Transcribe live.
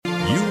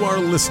You are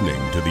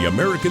listening to the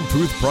American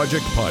Truth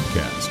Project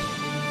podcast.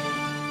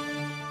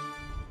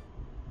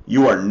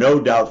 You are no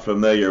doubt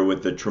familiar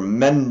with the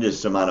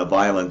tremendous amount of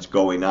violence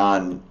going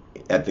on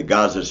at the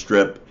Gaza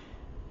Strip,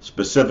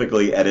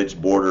 specifically at its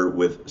border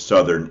with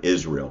southern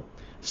Israel.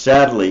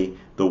 Sadly,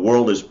 the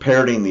world is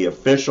parroting the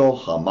official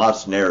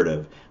Hamas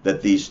narrative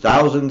that these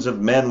thousands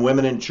of men,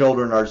 women, and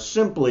children are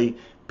simply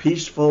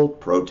peaceful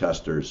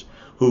protesters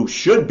who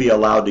should be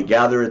allowed to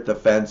gather at the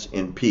fence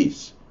in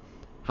peace.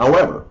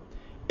 However,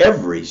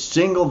 every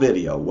single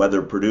video,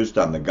 whether produced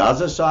on the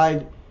Gaza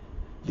side,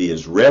 the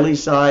Israeli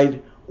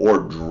side, or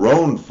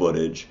drone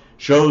footage,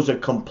 shows a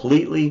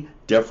completely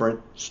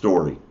different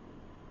story.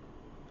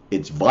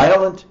 It's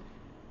violent,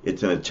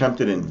 it's an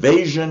attempted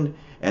invasion,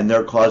 and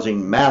they're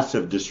causing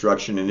massive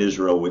destruction in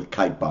Israel with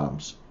kite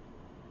bombs.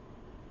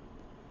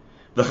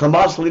 The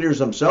Hamas leaders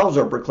themselves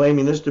are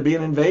proclaiming this to be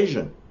an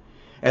invasion,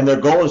 and their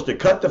goal is to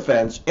cut the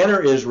fence,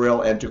 enter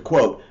Israel, and to,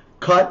 quote,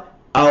 cut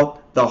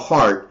out the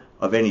heart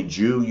of any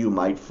Jew you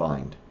might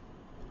find,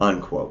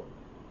 unquote.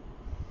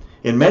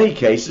 In many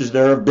cases,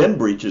 there have been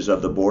breaches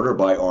of the border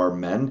by armed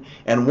men,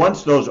 and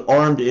once those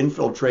armed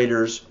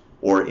infiltrators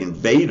or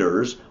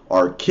invaders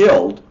are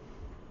killed,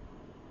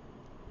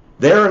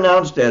 they're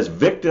announced as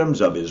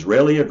victims of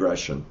Israeli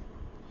aggression.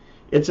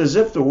 It's as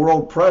if the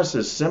world press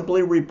is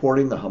simply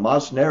reporting the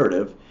Hamas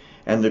narrative,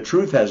 and the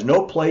truth has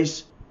no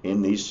place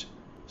in these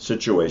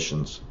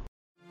situations.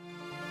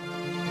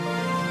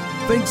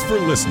 Thanks for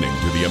listening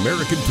to the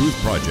American Truth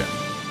Project,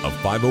 a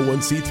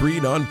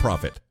 501c3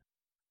 nonprofit.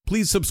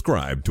 Please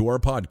subscribe to our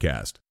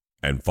podcast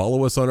and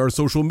follow us on our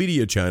social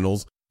media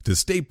channels to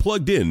stay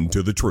plugged in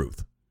to the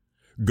truth.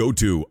 Go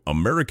to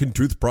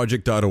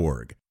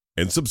americantruthproject.org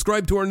and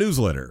subscribe to our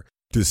newsletter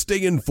to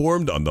stay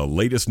informed on the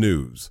latest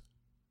news.